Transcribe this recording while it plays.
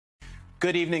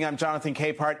Good evening. I'm Jonathan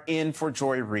Capehart in for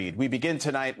Joy Reid. We begin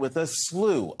tonight with a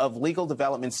slew of legal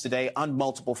developments today on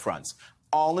multiple fronts,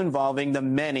 all involving the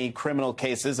many criminal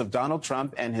cases of Donald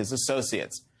Trump and his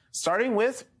associates, starting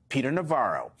with Peter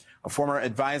Navarro, a former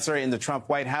advisor in the Trump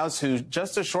White House who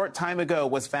just a short time ago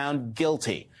was found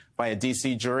guilty by a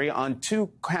D.C. jury on 2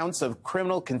 counts of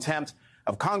criminal contempt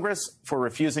of Congress for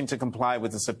refusing to comply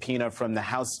with a subpoena from the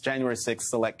House January 6th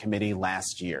Select Committee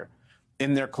last year.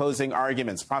 In their closing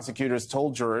arguments, prosecutors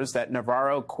told jurors that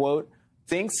Navarro, quote,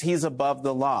 thinks he's above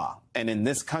the law, and in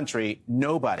this country,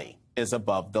 nobody is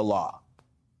above the law.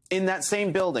 In that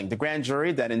same building, the grand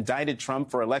jury that indicted Trump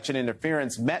for election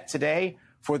interference met today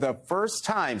for the first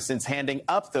time since handing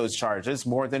up those charges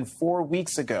more than 4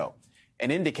 weeks ago,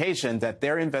 an indication that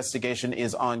their investigation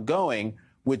is ongoing,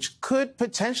 which could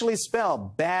potentially spell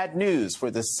bad news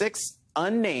for the 6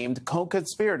 unnamed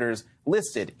co-conspirators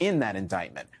listed in that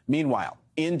indictment. Meanwhile,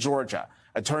 in Georgia,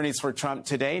 attorneys for Trump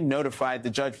today notified the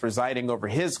judge presiding over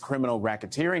his criminal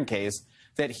racketeering case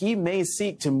that he may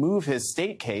seek to move his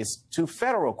state case to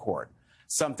federal court,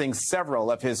 something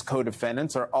several of his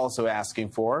co-defendants are also asking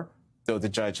for, though the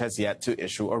judge has yet to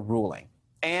issue a ruling.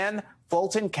 And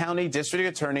Fulton County District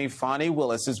Attorney Fani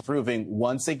Willis is proving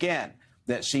once again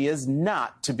that she is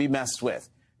not to be messed with,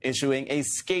 issuing a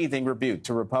scathing rebuke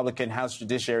to Republican House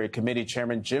Judiciary Committee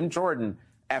Chairman Jim Jordan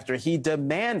after he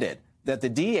demanded that the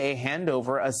DA hand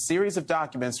over a series of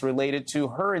documents related to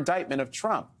her indictment of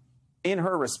Trump. In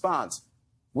her response,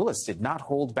 Willis did not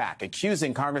hold back,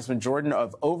 accusing Congressman Jordan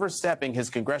of overstepping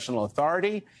his congressional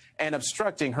authority and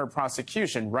obstructing her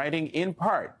prosecution, writing in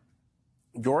part,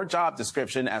 "Your job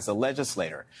description as a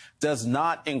legislator does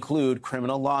not include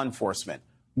criminal law enforcement,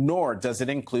 nor does it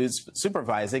include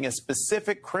supervising a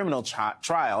specific criminal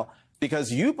trial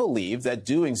because you believe that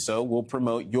doing so will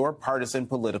promote your partisan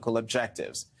political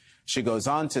objectives." She goes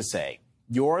on to say,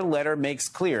 "Your letter makes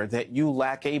clear that you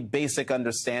lack a basic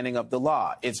understanding of the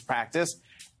law, its practice,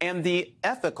 and the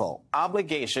ethical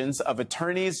obligations of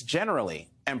attorneys generally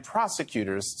and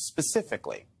prosecutors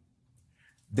specifically."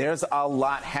 There's a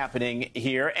lot happening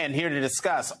here, and here to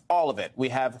discuss all of it, we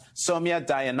have Soumya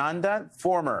Dayananda,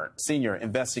 former senior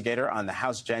investigator on the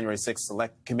House January 6th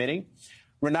Select Committee,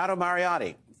 Renato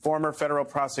Mariotti, former federal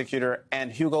prosecutor,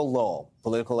 and Hugo Lowell,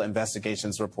 political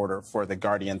investigations reporter for The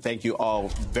Guardian. Thank you all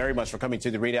very much for coming to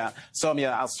the ReidOut.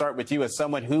 Soumya, I'll start with you as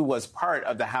someone who was part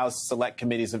of the House Select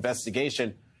Committee's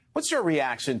investigation. What's your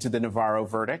reaction to the Navarro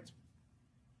verdict?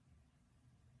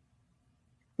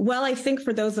 Well, I think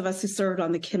for those of us who served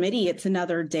on the committee, it's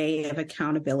another day of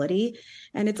accountability,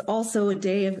 and it's also a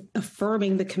day of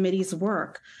affirming the committee's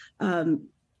work.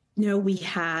 We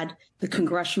had the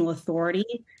congressional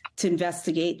authority to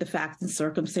investigate the facts and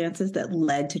circumstances that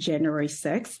led to January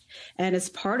 6th. And as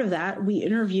part of that, we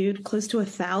interviewed close to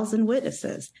 1,000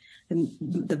 witnesses. And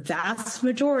the vast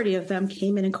majority of them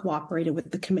came in and cooperated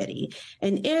with the committee.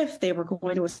 And if they were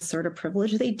going to assert a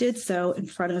privilege, they did so in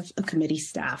front of a committee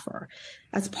staffer.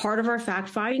 As part of our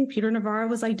fact-finding, Peter Navarro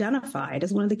was identified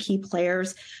as one of the key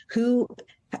players who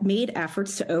made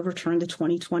efforts to overturn the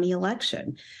 2020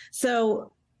 election.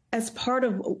 So as part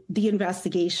of the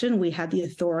investigation, we had the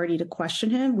authority to question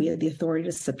him. We had the authority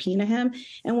to subpoena him.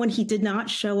 And when he did not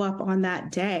show up on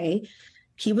that day,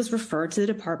 he was referred to the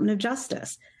Department of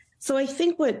Justice. So I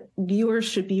think what viewers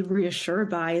should be reassured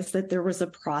by is that there was a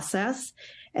process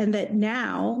and that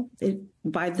now,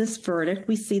 by this verdict,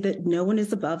 we see that no one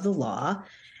is above the law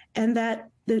and that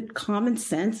the common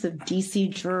sense of D.C.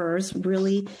 jurors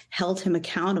really held him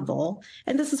accountable.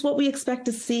 And this is what we expect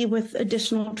to see with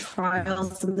additional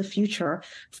trials in the future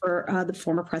for the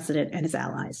former president and his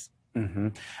allies.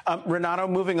 Mm-hmm. Renato,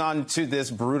 moving on to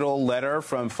this brutal letter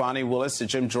from Fani Willis to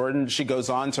Jim Jordan, she goes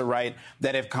on to write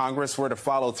that if Congress were to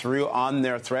follow through on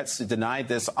their threats to deny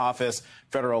this office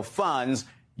federal funds,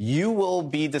 you will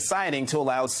be deciding to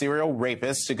allow serial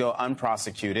rapists to go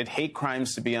unprosecuted, hate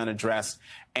crimes to be unaddressed,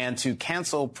 and to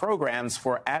cancel programs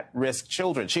for at-risk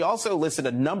children. She also listed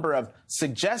a number of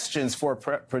suggestions for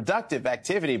productive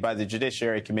activity by the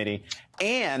Judiciary Committee.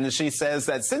 And she says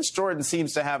that since Jordan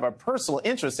seems to have a personal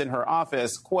interest in her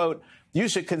office, quote, you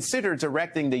should consider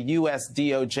directing the U.S.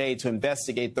 DOJ to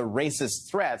investigate the racist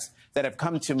threats that have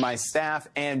come to my staff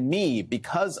and me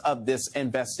because of this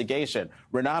investigation.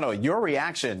 Renato, your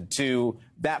reaction to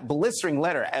that blistering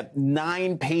letter at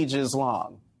 9 pages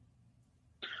long?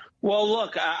 Well,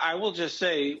 look, I will just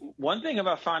say one thing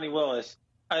about Fani Willis.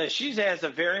 She has a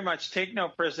very much take no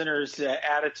prisoners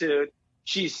attitude.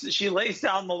 She lays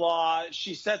down the law.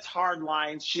 She sets hard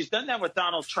lines. She's done that with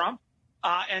Donald Trump.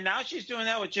 And now she's doing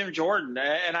that with Jim Jordan.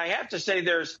 And I have to say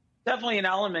there's definitely an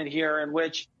element here in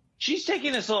which she's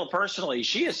taking this a little personally.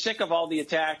 She is sick of all the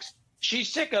attacks she's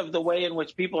sick of the way in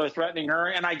which people are threatening her,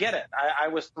 and I get it. I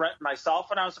was threatened myself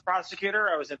when I was a prosecutor.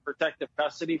 I was in protective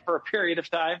custody for a period of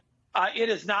time. It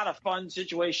is not a fun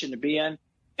situation to be in.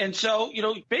 And so,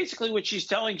 basically what she's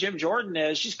telling Jim Jordan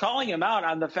is she's calling him out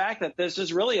on the fact that this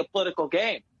is really a political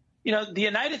game. The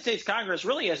United States Congress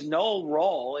really has no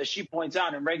role, as she points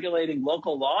out, in regulating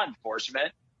local law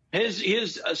enforcement.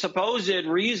 His supposed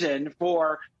reason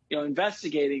for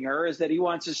investigating her is that he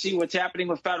wants to see what's happening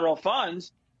with federal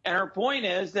funds. And her point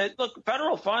is that, look,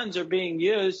 federal funds are being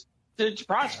used to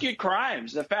prosecute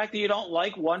crimes. The fact that you don't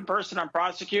like one person I'm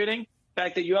prosecuting, the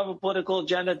fact that you have a political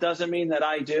agenda doesn't mean that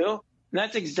I do. And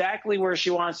that's exactly where she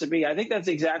wants to be. I think that's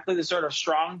exactly the sort of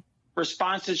strong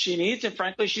response that she needs. And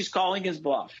frankly, she's calling his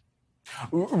bluff.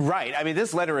 Right. I mean,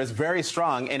 this letter is very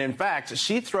strong. And in fact,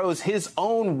 she throws his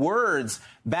own words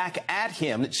back at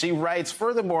him. She writes,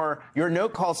 furthermore, your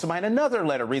note calls to mind another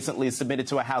letter recently submitted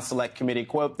to a House Select Committee.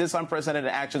 Quote, this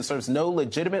unprecedented action serves no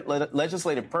legitimate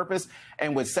legislative purpose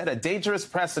and would set a dangerous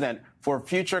precedent for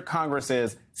future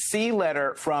Congresses. See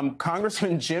letter from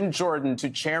Congressman Jim Jordan to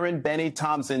Chairman Benny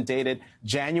Thompson dated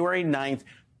January 9th,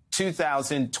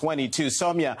 2022.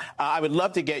 Soumya, I would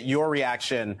love to get your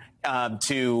reaction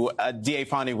to DA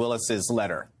Fani Willis's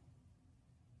letter.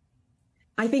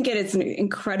 I think it is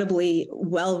incredibly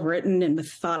well written and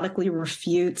methodically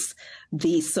refutes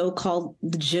the so-called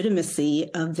legitimacy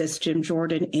of this Jim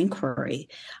Jordan inquiry.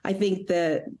 I think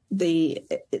the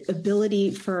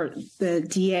ability for the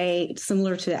DA,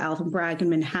 similar to Alvin Bragg in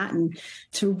Manhattan,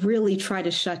 to really try to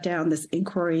shut down this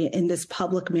inquiry in this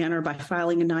public manner by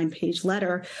filing a 9-page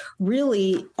letter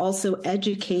really also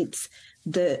educates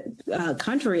the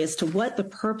country as to what the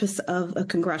purpose of a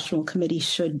congressional committee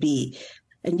should be.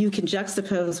 And you can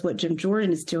juxtapose what Jim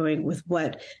Jordan is doing with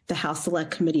what the House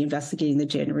Select Committee investigating the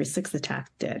January 6th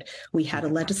attack did. We had a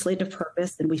legislative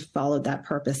purpose, and we followed that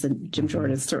purpose, and Jim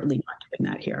Jordan is certainly not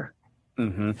doing that here.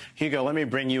 Hugo, let me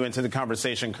bring you into the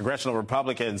conversation. Congressional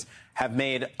Republicans have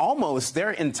made almost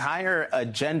their entire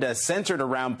agenda centered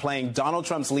around playing Donald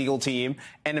Trump's legal team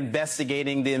and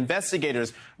investigating the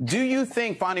investigators. Do you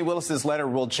think Fani Willis's letter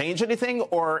will change anything,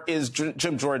 or is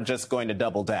Jim Jordan just going to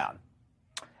double down?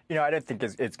 I don't think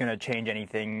it's going to change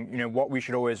anything. What we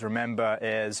should always remember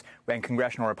is when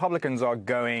congressional Republicans are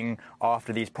going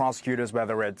after these prosecutors,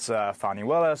 whether it's Fani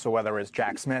Willis or whether it's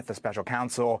Jack Smith, the special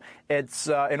counsel, it's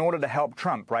in order to help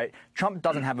Trump, right? Trump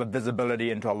doesn't have a visibility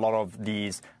into a lot of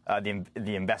these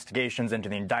the investigations, into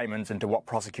the indictments, into what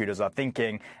prosecutors are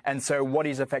thinking. And so what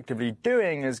he's effectively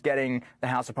doing is getting the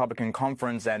House Republican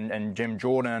Conference and Jim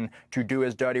Jordan to do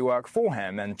his dirty work for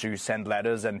him and to send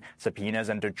letters and subpoenas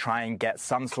and to try and get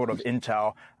some sort of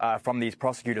intel from these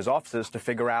prosecutors' offices to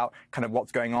figure out kind of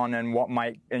what's going on and what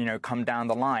might, come down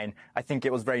the line. I think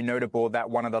it was very notable that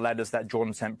one of the letters that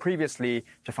Jordan sent previously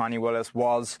to Fani Willis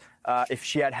was if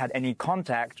she had had any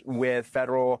contact with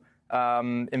federal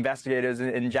investigators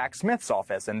in Jack Smith's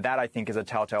office. And that, I think, is a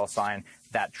telltale sign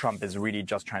that Trump is really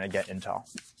just trying to get intel.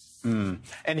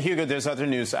 And Hugo, there's other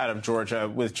news out of Georgia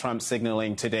with Trump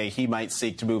signaling today he might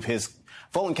seek to move his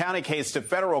Fulton County case to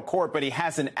federal court, but he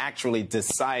hasn't actually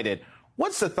decided.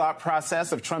 What's the thought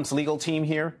process of Trump's legal team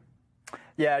here?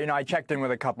 Yeah, I checked in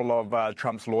with a couple of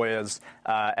Trump's lawyers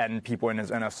and people in his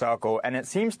inner circle, and it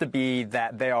seems to be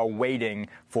that they are waiting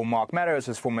for Mark Meadows,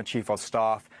 his former chief of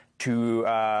staff,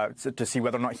 to see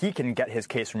whether or not he can get his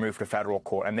case removed to federal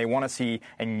court. And they want to see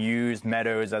and use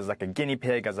Meadows as like a guinea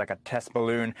pig, as like a test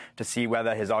balloon to see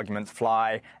whether his arguments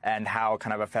fly and how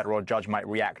kind of a federal judge might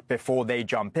react before they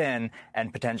jump in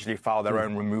and potentially file their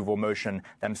own removal motion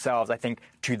themselves. I think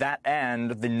to that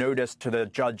end, the notice to the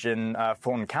judge in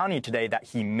Fulton County today that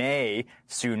he may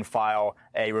soon file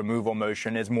a removal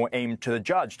motion is more aimed to the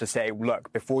judge to say,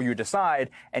 look, before you decide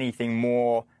anything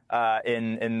more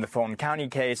in the Fulton County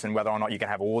case and whether or not you can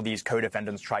have all these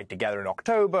co-defendants tried together in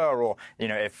October, or,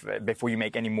 if before you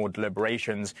make any more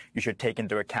deliberations, you should take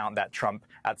into account that Trump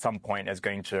at some point is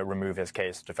going to remove his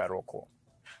case to federal court.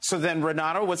 So then,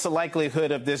 Renato, what's the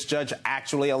likelihood of this judge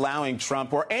actually allowing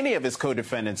Trump or any of his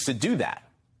co-defendants to do that?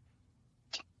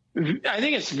 I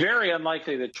think it's very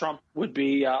unlikely that Trump would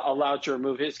be allowed to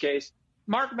remove his case.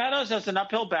 Mark Meadows has an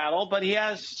uphill battle, but he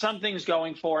has some things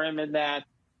going for him in that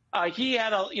he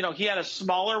had a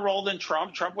smaller role than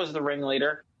Trump. Trump was the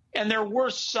ringleader, and there were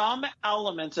some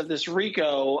elements of this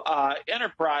RICO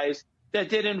enterprise that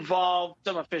did involve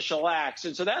some official acts,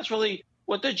 and so that's really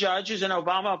what the judge, who's an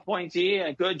Obama appointee,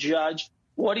 a good judge,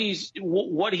 what he's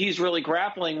really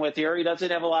grappling with here. He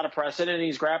doesn't have a lot of precedent.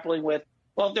 He's grappling with,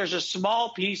 well, if there's a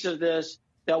small piece of this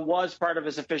that was part of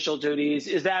his official duties,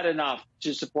 is that enough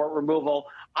to support removal?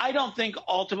 I don't think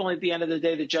ultimately at the end of the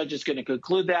day the judge is going to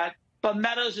conclude that. But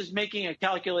Meadows is making a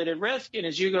calculated risk. And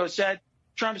as Hugo said,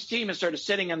 Trump's team is sort of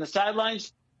sitting on the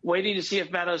sidelines, waiting to see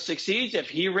if Meadows succeeds. If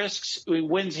he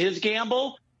wins his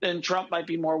gamble, then Trump might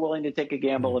be more willing to take a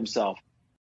gamble himself.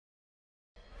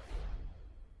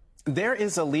 There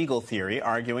is a legal theory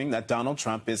arguing that Donald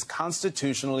Trump is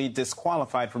constitutionally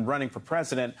disqualified from running for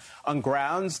president on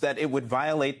grounds that it would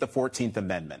violate the 14th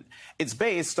Amendment. It's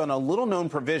based on a little-known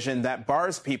provision that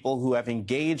bars people who have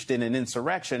engaged in an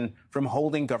insurrection from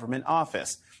holding government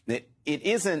office. It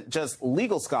isn't just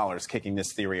legal scholars kicking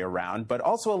this theory around, but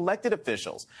also elected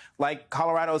officials like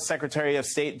Colorado Secretary of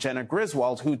State Jena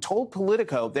Griswold, who told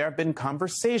Politico there have been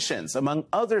conversations among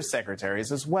other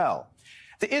secretaries as well.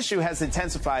 The issue has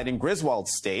intensified in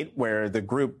Griswold's state, where the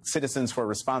group Citizens for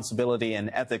Responsibility and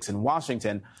Ethics in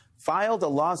Washington filed a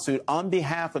lawsuit on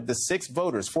behalf of the 6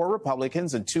 voters, 4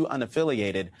 Republicans and 2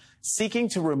 unaffiliated, seeking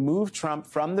to remove Trump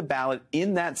from the ballot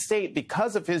in that state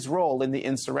because of his role in the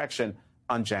insurrection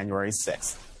on January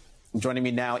 6th. Joining me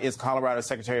now is Colorado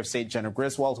Secretary of State Jena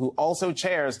Griswold, who also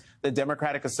chairs the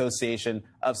Democratic Association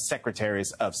of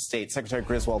Secretaries of State. Secretary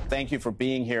Griswold, thank you for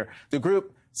being here. The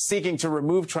group seeking to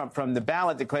remove Trump from the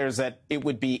ballot declares that it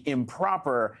would be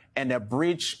improper and a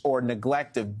breach or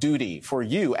neglect of duty for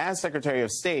you as Secretary of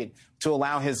State to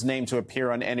allow his name to appear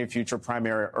on any future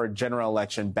primary or general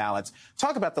election ballots.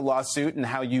 Talk about the lawsuit and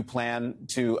how you plan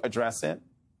to address it.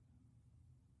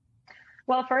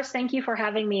 Well, first, thank you for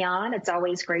having me on. It's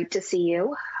always great to see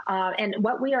you. And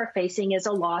what we are facing is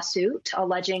a lawsuit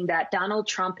alleging that Donald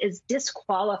Trump is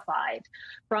disqualified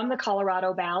from the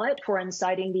Colorado ballot for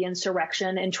inciting the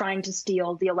insurrection and trying to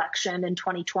steal the election in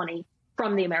 2020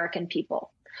 from the American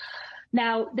people.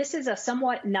 Now, this is a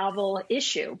somewhat novel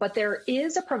issue, but there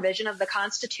is a provision of the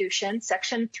Constitution,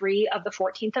 Section 3 of the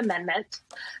 14th Amendment,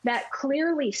 that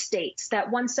clearly states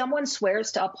that when someone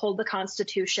swears to uphold the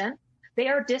Constitution, they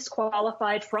are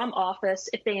disqualified from office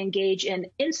if they engage in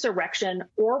insurrection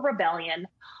or rebellion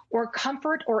or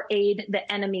comfort or aid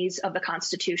the enemies of the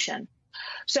Constitution.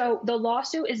 So the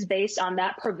lawsuit is based on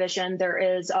that provision. There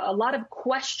is a lot of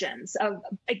questions of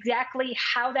exactly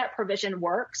how that provision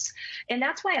works. And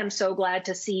that's why I'm so glad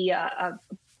to see,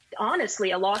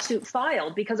 honestly, a lawsuit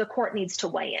filed, because a court needs to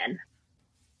weigh in.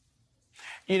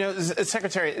 You know,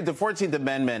 Secretary, the 14th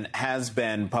Amendment has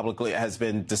been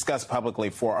discussed publicly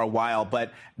for a while,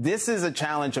 but this is a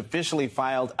challenge officially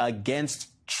filed against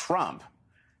Trump.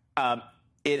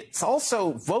 It's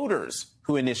also voters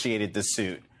who initiated the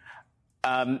suit.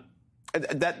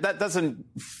 That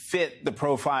doesn't fit the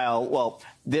profile. Well,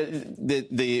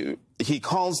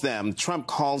 Trump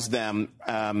calls them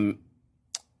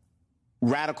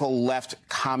radical left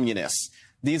communists.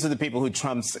 These are the people who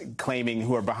Trump's claiming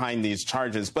who are behind these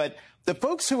charges. But the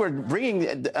folks who are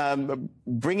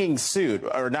bringing suit,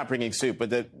 or not bringing suit,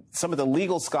 but some of the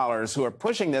legal scholars who are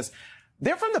pushing this,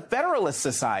 they're from the Federalist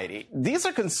Society. These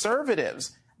are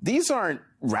conservatives. These aren't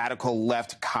radical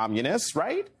left communists,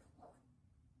 right?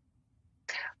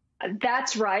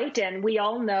 That's right. And we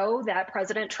all know that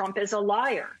President Trump is a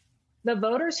liar. The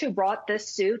voters who brought this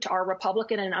suit are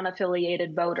Republican and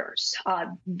unaffiliated voters.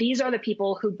 These are the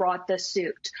people who brought this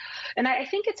suit. And I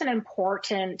think it's an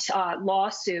important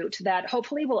lawsuit that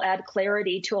hopefully will add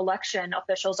clarity to election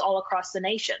officials all across the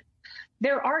nation.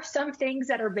 There are some things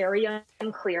that are very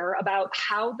unclear about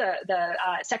how the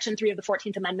Section 3 of the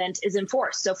 14th Amendment is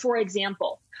enforced. So, for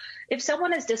example, if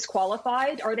someone is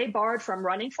disqualified, are they barred from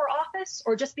running for office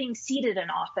or just being seated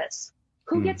in office?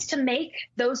 Who gets to make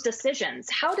those decisions?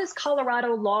 How does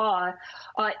Colorado law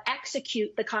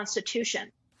execute the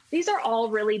Constitution? These are all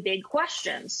really big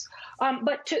questions.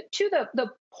 But to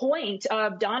the point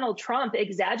of Donald Trump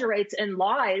exaggerates and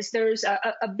lies, there's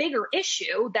a bigger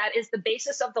issue that is the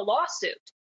basis of the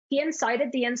lawsuit. He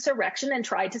incited the insurrection and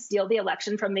tried to steal the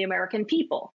election from the American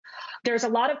people. There's a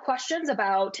lot of questions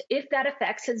about if that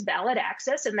affects his ballot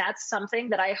access, and that's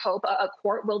something that I hope a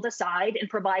court will decide and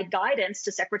provide guidance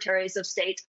to secretaries of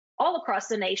state all across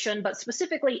the nation, but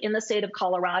specifically in the state of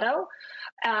Colorado,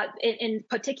 in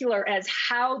particular as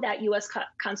how that U.S.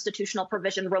 constitutional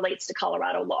provision relates to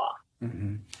Colorado law.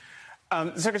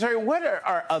 Mm-hmm. Secretary, what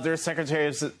are other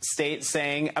secretaries of state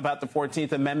saying about the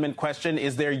 14th Amendment question?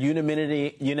 Is there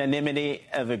unanimity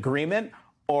of agreement,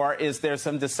 or is there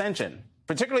some dissension,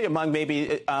 particularly among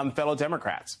maybe fellow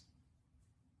Democrats?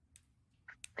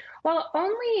 Well,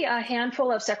 only a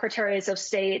handful of secretaries of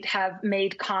state have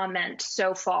made comment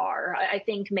so far. I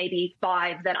think maybe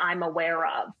 5 that I'm aware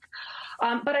of.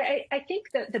 But I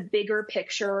think that the bigger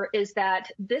picture is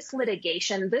that this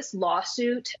litigation, this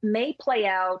lawsuit may play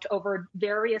out over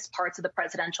various parts of the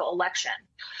presidential election.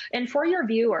 And for your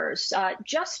viewers,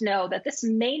 just know that this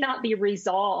may not be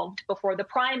resolved before the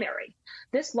primary.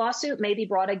 This lawsuit may be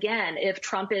brought again if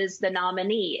Trump is the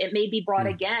nominee. It may be brought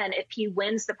again if he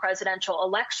wins the presidential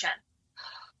election.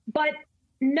 But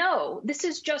no, this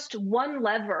is just one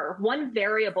lever, one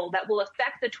variable that will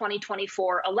affect the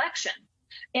 2024 election.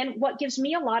 And what gives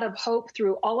me a lot of hope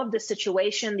through all of this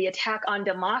situation, the attack on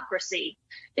democracy,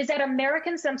 is that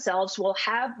Americans themselves will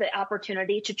have the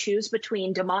opportunity to choose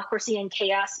between democracy and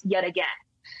chaos yet again.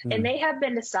 And they have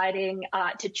been deciding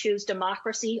to choose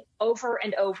democracy over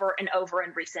and over and over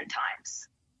in recent times.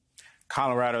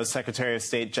 Colorado's Secretary of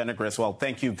State Jenna Griswold,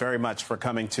 thank you very much for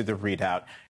coming to the ReidOut.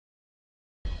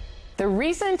 The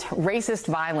recent racist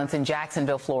violence in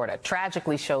Jacksonville, Florida,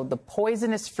 tragically showed the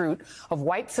poisonous fruit of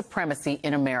white supremacy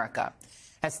in America,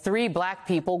 as 3 black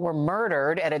people were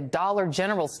murdered at a Dollar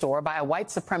General store by a white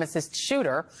supremacist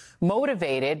shooter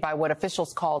motivated by what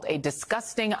officials called a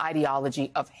disgusting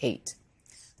ideology of hate.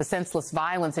 The senseless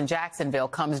violence in Jacksonville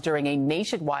comes during a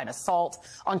nationwide assault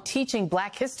on teaching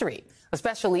black history,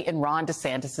 especially in Ron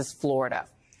DeSantis' Florida,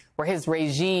 where his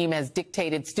regime has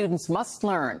dictated students must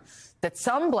learn that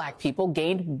some black people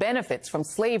gained benefits from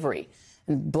slavery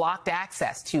and blocked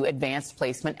access to advanced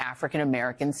placement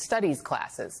African-American studies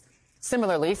classes.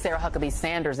 Similarly, Sarah Huckabee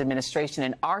Sanders' administration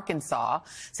in Arkansas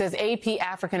says AP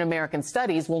African-American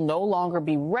studies will no longer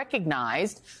be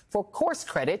recognized for course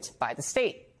credit by the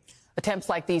state. Attempts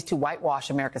like these to whitewash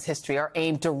America's history are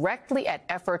aimed directly at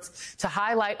efforts to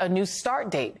highlight a new start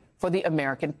date for the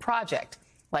American project,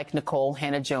 like Nicole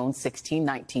Hannah-Jones'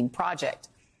 1619 Project.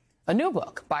 A new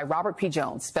book by Robert P.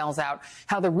 Jones spells out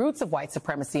how the roots of white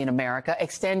supremacy in America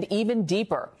extend even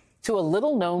deeper to a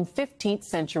little-known 15th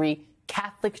century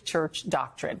Catholic Church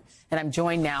doctrine. And I'm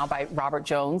joined now by Robert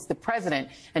Jones, the president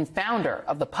and founder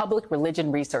of the Public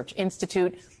Religion Research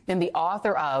Institute and the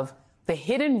author of The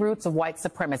Hidden Roots of White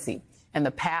Supremacy and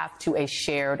the Path to a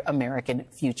Shared American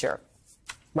Future.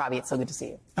 Robbie, it's so good to see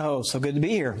you. Oh, so good to be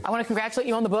here. I want to congratulate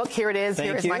you on the book. Here it is.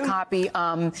 Here is my copy.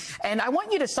 And I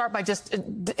want you to start by just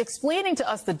explaining to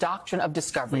us the doctrine of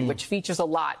discovery, which features a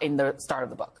lot in the start of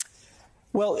the book.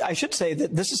 Well, I should say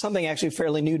that this is something actually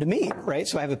fairly new to me, right?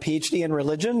 So I have a PhD in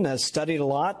religion, studied a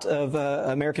lot of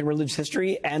American religious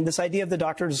history, and this idea of the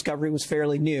doctrine of discovery was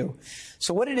fairly new.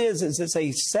 So what it is it's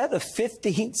a set of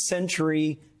 15th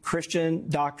century Christian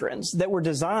doctrines that were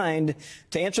designed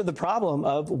to answer the problem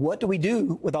of what do we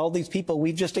do with all these people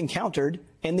we've just encountered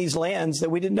in these lands that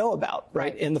we didn't know about,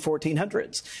 right, in the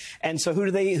 1400s. And so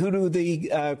who do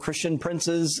the Christian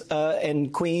princes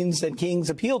and queens and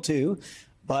kings appeal to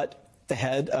but the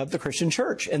head of the Christian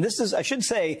church? And this is, I should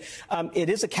say, it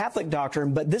is a Catholic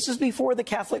doctrine, but this is before the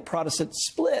Catholic Protestant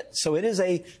split. So it is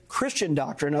a Christian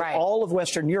doctrine of all of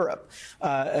Western Europe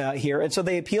here. And so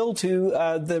they appeal to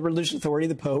the religious authority,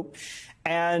 the Pope,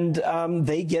 and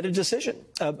they get a decision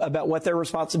about what their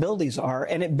responsibilities are.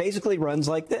 And it basically runs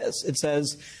like this. It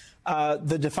says,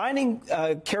 the defining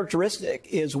characteristic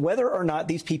is whether or not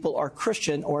these people are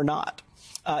Christian or not.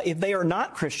 If they are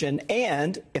not Christian,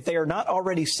 and if they are not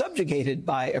already subjugated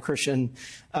by a Christian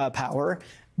power,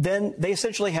 then they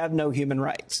essentially have no human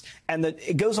rights. And that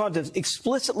it goes on to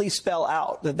explicitly spell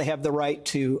out that they have the right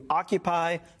to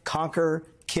occupy, conquer,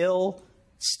 kill,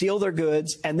 steal their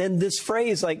goods. And then this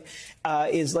phrase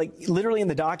is literally in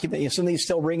the document. You know, some of these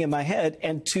still ring in my head.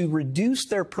 And to reduce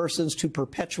their persons to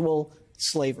perpetual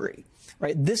slavery.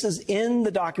 Right. This is in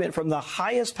the document from the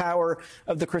highest power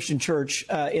of the Christian church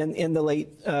in the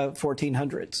late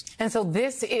 1400s. And so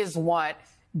this is what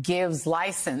gives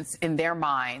license in their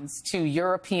minds to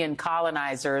European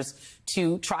colonizers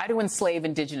to try to enslave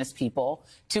indigenous people,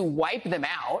 to wipe them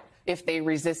out if they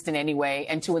resist in any way,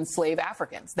 and to enslave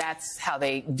Africans. That's how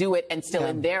they do it, and still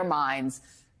in their minds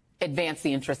advance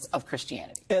the interests of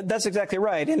Christianity. That's exactly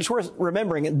right. And it's worth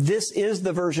remembering, this is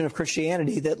the version of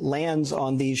Christianity that lands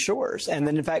on these shores and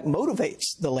then, in fact,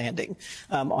 motivates the landing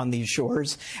on these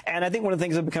shores. And I think one of the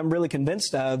things I've become really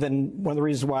convinced of, and one of the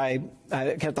reasons why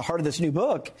at the heart of this new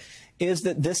book, is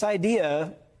that this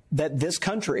idea that this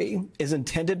country is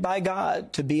intended by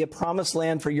God to be a promised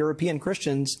land for European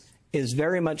Christians is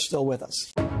very much still with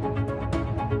us.